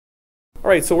All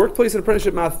right, so Workplace and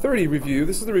Apprenticeship Math 30 review.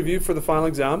 This is the review for the final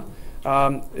exam.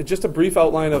 It's just a brief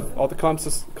outline of all the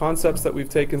concepts that we've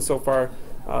taken so far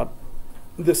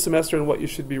this semester and what you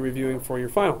should be reviewing for your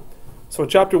final. So in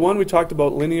Chapter 1, we talked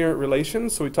about linear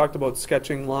relations. So we talked about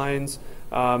sketching lines,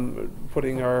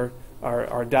 putting our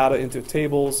data into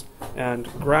tables and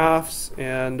graphs.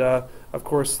 And, of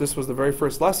course, this was the very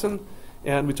first lesson.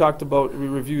 And we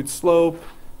reviewed slope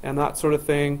and that sort of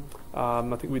thing. I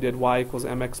think we did y equals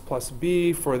mx plus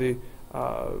b for the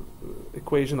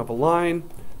equation of a line.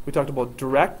 We talked about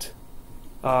direct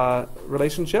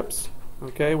relationships,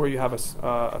 okay, where you have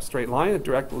a straight line, a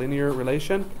direct linear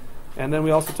relation. And then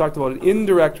we also talked about an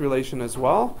indirect relation as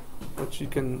well, which you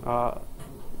can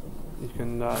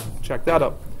check that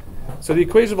out. So the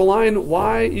equation of a line,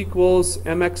 y equals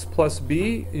mx plus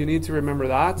b, you need to remember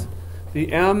that.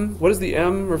 The m, what does the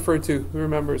m refer to? Who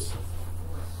remembers?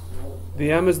 The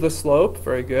m is the slope,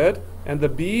 very good. And the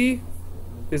b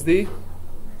is the,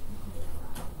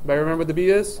 anybody remember what the b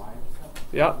is?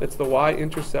 Yeah, it's the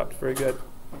y-intercept, very good.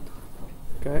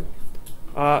 Okay.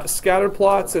 Scatter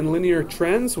plots and linear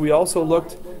trends. We also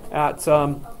looked at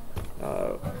how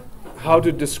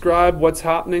to describe what's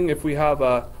happening if we have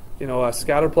a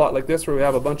scatter plot like this where we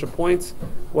have a bunch of points.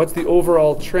 What's the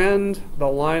overall trend, the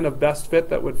line of best fit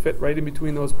that would fit right in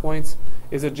between those points?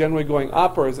 Is it generally going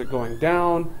up or is it going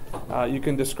down? You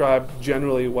can describe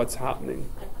generally what's happening.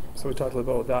 So we talked a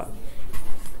little bit about that.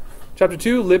 Chapter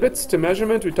 2, limits to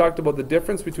measurement. We talked about the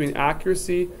difference between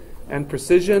accuracy and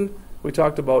precision. We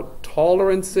talked about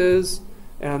tolerances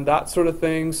and that sort of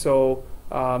thing. So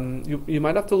you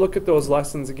might have to look at those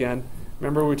lessons again.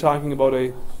 Remember, we were talking about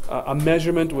a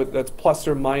measurement that's plus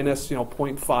or minus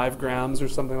 0.5 grams or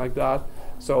something like that.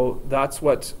 So that's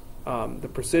what the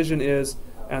precision is.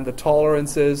 And the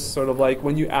tolerance is sort of like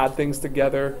when you add things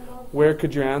together, where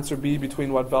could your answer be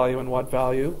between what value and what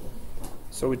value?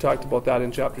 So we talked about that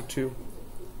in Chapter 2.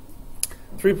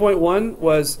 3.1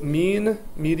 was mean,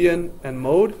 median, and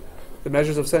mode. The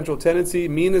measures of central tendency.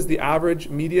 Mean is the average.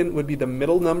 Median would be the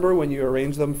middle number when you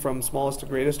arrange them from smallest to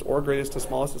greatest or greatest to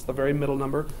smallest. It's the very middle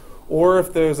number. Or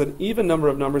if there's an even number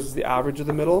of numbers, it's the average of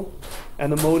the middle.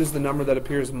 And the mode is the number that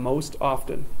appears most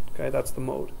often. Okay, that's the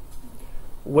mode.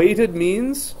 Weighted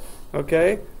means,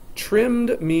 okay,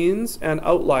 trimmed means, and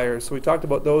outliers. So we talked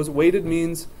about those. Weighted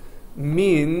means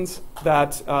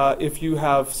that if you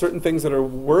have certain things that are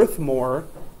worth more,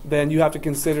 then you have to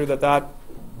consider that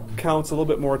counts a little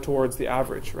bit more towards the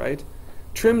average, right?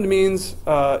 Trimmed means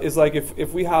is like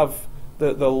if we have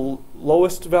the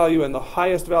lowest value and the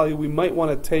highest value, we might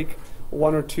want to take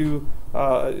one or two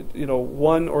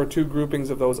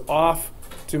groupings of those off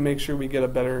to make sure we get a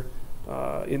better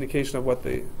indication of what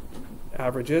the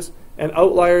average is. And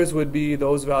outliers would be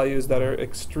those values that are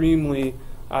extremely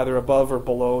either above or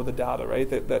below the data, right?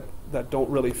 That don't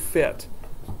really fit.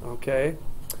 Okay.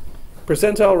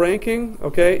 Percentile ranking.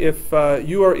 Okay. If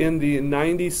you are in the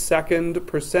 92nd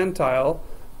percentile,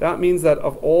 that means that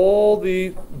of all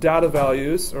the data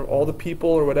values or all the people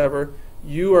or whatever,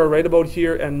 you are right about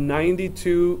here, and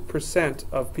 92%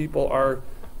 of people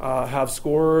have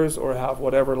scores or have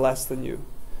whatever less than you.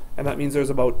 And that means there's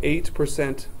about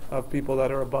 8% of people that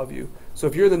are above you. So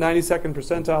if you're the 92nd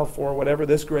percentile for whatever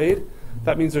this grade,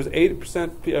 that means there's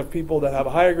 8% of people that have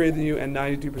a higher grade than you and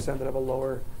 92% that have a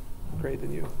lower grade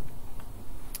than you.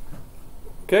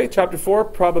 Okay, Chapter 4,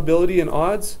 probability and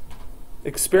odds.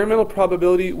 Experimental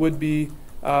probability would be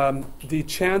the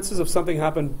chances of something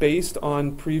happening based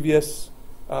on previous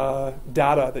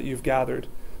data that you've gathered.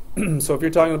 So if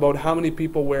you're talking about how many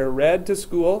people wear red to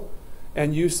school,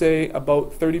 and you say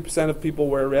about 30% of people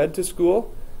wear red to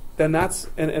school, then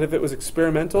and if it was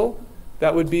experimental,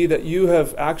 that would be that you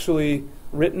have actually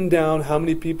written down how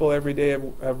many people every day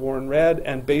have worn red,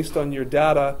 and based on your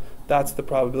data, that's the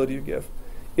probability you give.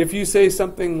 If you say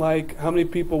something like how many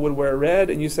people would wear red,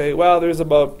 and you say, well, there's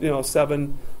about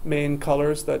 7 main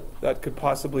colors that could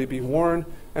possibly be worn,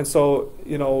 and so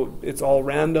it's all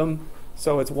random,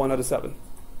 so it's 1 out of 7.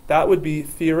 That would be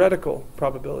theoretical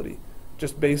probability,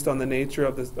 just based on the nature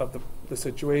of the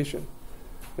situation.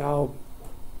 Now,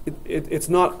 it's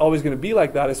not always going to be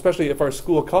like that, especially if our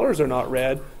school colors are not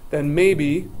red. Then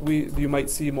maybe you might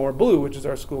see more blue, which is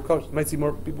our school colors. You might see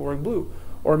more people wearing blue.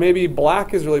 Or maybe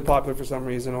black is really popular for some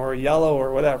reason, or yellow,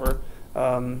 or whatever.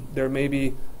 There may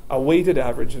be a weighted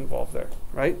average involved there,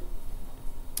 right?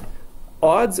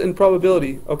 Odds and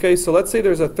probability. Okay, so let's say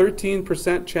there's a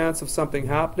 13% chance of something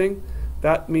happening.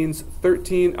 That means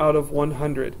 13 out of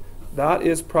 100. That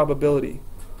is probability.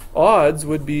 Odds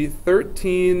would be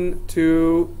 13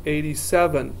 to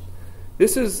 87.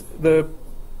 This is the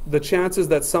chances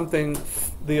that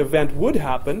the event would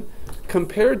happen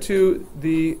compared to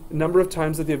the number of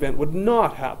times that the event would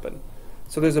not happen.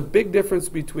 So there's a big difference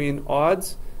between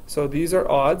odds. So these are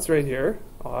odds right here,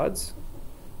 odds,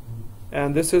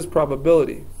 and this is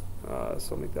probability. So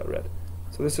I'll make that red.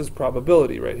 So this is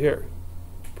probability right here,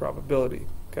 probability,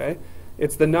 okay?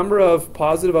 It's the number of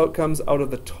positive outcomes out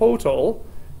of the total,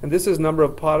 and this is number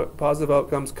of positive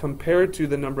outcomes compared to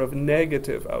the number of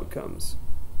negative outcomes,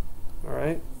 all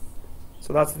right?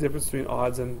 So that's the difference between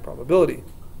odds and probability.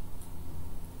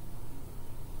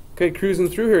 Okay, cruising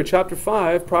through here, Chapter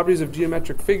 5, properties of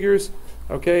geometric figures.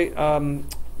 Okay,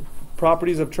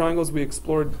 properties of triangles, we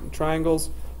explored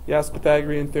triangles. Yes,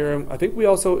 Pythagorean theorem. I think we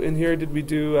also, in here, did we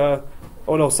do, oh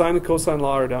no, sine and cosine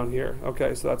law are down here.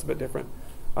 Okay, so that's a bit different.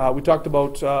 We talked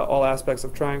about all aspects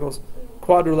of triangles.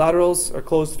 Quadrilaterals are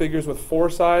closed figures with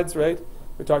 4 sides, right?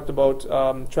 We talked about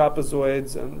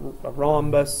trapezoids and a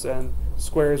rhombus and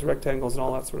squares, rectangles, and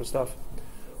all that sort of stuff.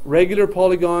 Regular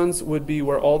polygons would be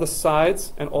where all the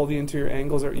sides and all the interior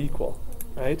angles are equal,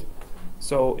 right?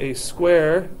 So a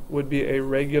square would be a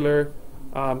regular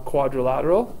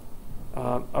quadrilateral.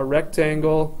 A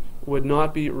rectangle would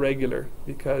not be regular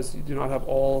because you do not have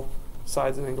all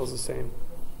sides and angles the same.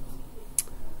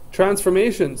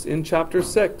 Transformations in Chapter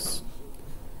 6.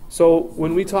 So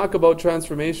when we talk about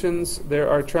transformations, there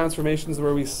are transformations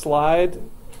where we slide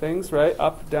things, right?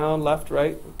 Up, down, left,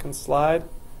 right, we can slide.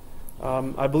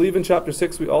 I believe in Chapter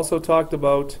 6 we also talked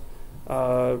about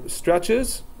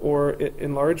stretches or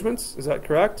enlargements. Is that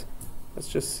correct? Let's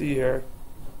just see here.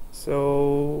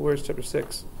 So where's Chapter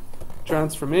 6?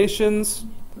 Transformations.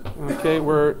 Okay,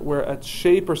 where a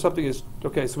shape or something is...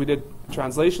 Okay, so we did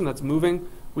translation, that's moving.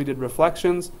 We did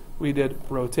reflections. We did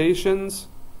rotations.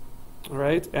 All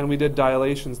right, and we did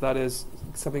dilations. That is,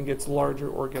 something gets larger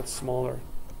or gets smaller.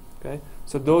 Okay,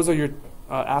 so those are your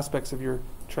aspects of your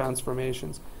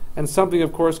transformations. And something,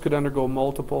 of course, could undergo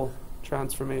multiple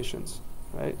transformations,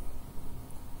 right?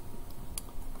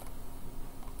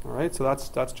 All right, so that's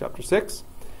Chapter 6.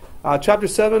 Chapter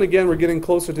 7, again, we're getting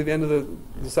closer to the end of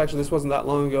the section. This wasn't that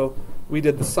long ago. We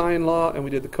did the sine law and we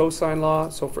did the cosine law.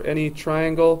 So for any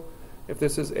triangle, if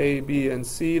this is A, B, and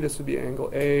C, this would be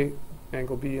angle A,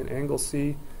 angle B, and angle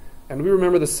C. And we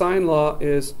remember the sine law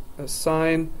is a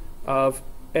sine of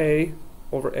A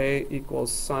over A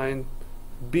equals sine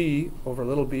B over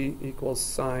little b equals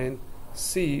sine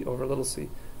C over little c.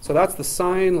 So that's the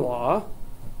sine law.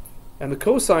 And the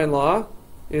cosine law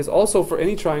is also for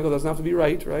any triangle. It doesn't have to be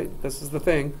right? This is the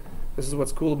thing. This is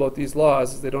what's cool about these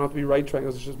laws, is they don't have to be right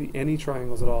triangles. It should be any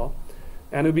triangles at all.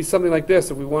 And it would be something like this.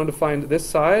 If we wanted to find this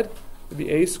side, it would be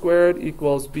a squared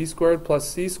equals b squared plus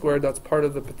c squared. That's part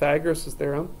of the Pythagoras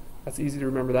theorem. That's easy to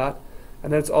remember that.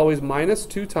 And then it's always minus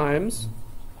 2 times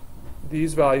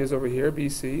these values over here,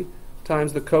 bc,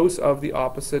 times the cos of the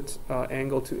opposite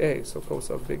angle to A, so cos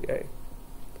of big A.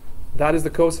 That is the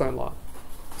cosine law.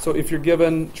 So if you're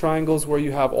given triangles where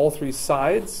you have all 3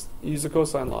 sides, use the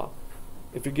cosine law.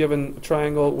 If you're given a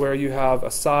triangle where you have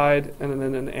a side and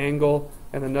then an angle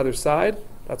and another side,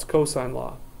 that's cosine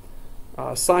law.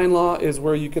 Sine law is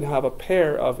where you can have a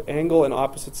pair of angle and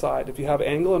opposite side. If you have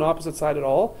angle and opposite side at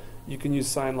all, you can use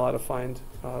sine law to find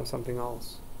something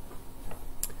else.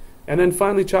 And then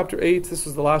finally, Chapter 8, this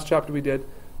was the last chapter we did,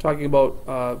 talking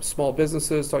about small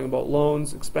businesses, talking about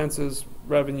loans, expenses,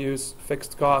 revenues,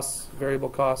 fixed costs, variable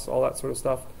costs, all that sort of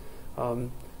stuff.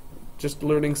 Just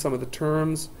learning some of the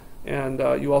terms. And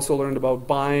you also learned about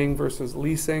buying versus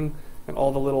leasing and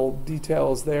all the little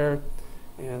details there.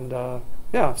 And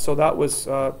yeah, so that was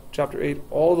Chapter 8,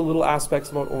 all the little aspects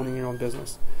about owning your own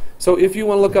business. So if you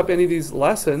want to look up any of these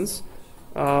lessons,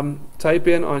 type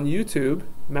in on YouTube,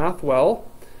 MathWell,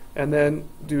 and then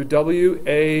do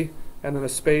WA and then a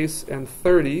space and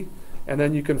 30, and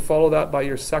then you can follow that by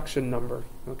your section number.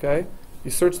 Okay?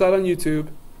 You search that on YouTube,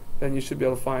 then you should be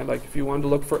able to find, like if you wanted to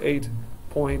look for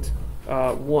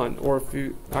 8.1, or if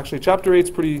you, actually Chapter 8 is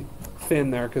pretty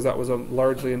thin there because that was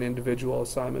largely an individual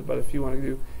assignment, but if you want to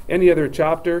do any other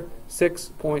chapter,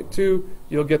 6.2,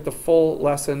 you'll get the full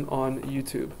lesson on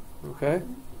YouTube. Okay?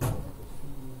 Do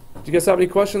you guys have any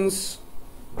questions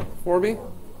for me?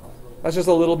 That's just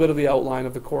a little bit of the outline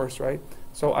of the course, right?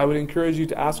 So I would encourage you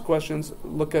to ask questions,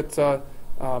 look at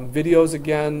videos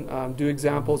again, do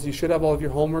examples. You should have all of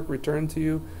your homework returned to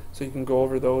you, so you can go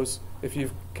over those. If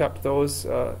you've kept those,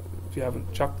 if you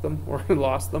haven't chucked them or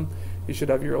lost them, you should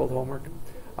have your old homework.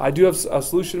 I do have a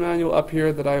solution manual up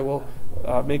here that I will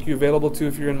make you available to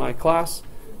if you're in my class,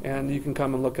 and you can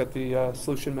come and look at the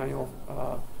solution manual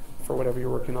for whatever you're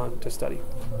working on to study.